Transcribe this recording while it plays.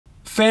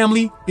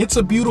family, it's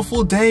a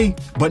beautiful day,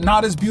 but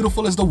not as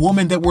beautiful as the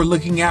woman that we're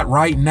looking at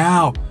right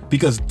now,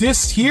 because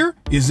this here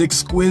is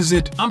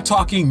exquisite. I'm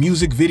talking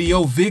music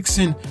video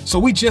vixen, so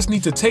we just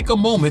need to take a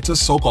moment to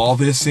soak all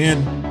this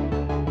in.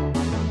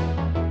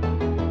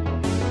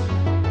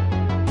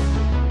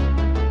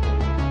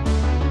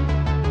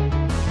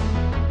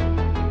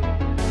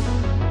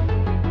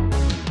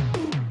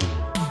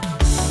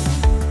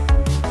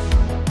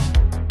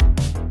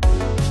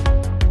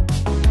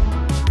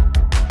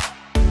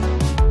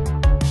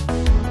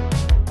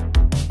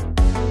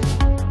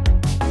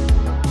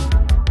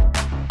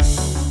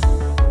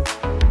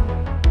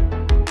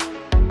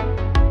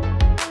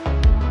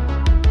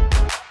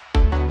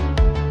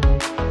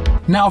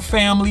 Now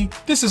family,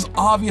 this is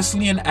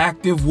obviously an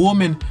active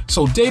woman,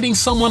 so dating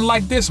someone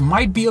like this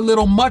might be a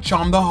little much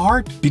on the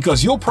heart,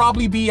 because you'll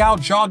probably be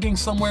out jogging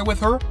somewhere with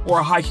her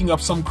or hiking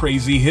up some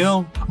crazy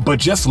hill. But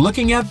just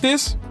looking at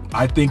this,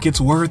 I think it's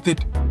worth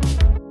it.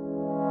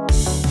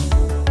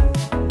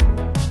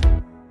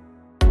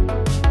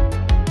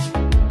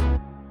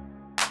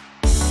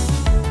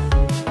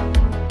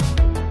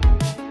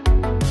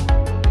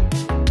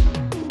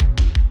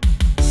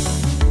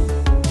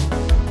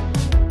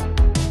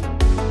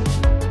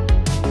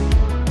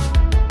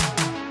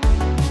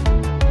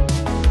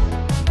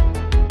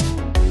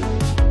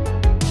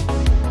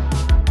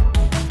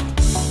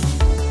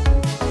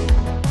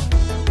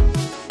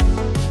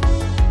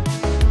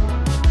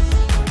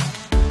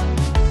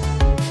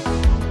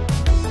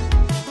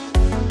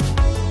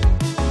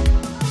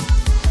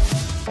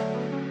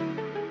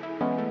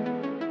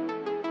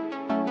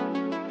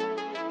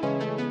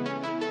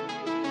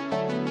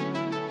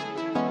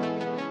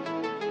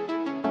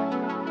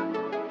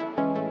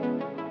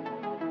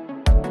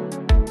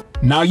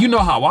 Now you know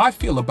how I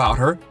feel about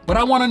her, but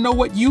I want to know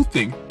what you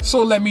think,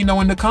 so let me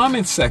know in the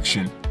comments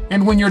section.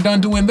 And when you're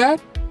done doing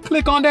that,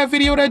 click on that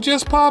video that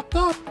just popped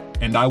up,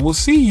 and I will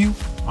see you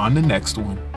on the next one.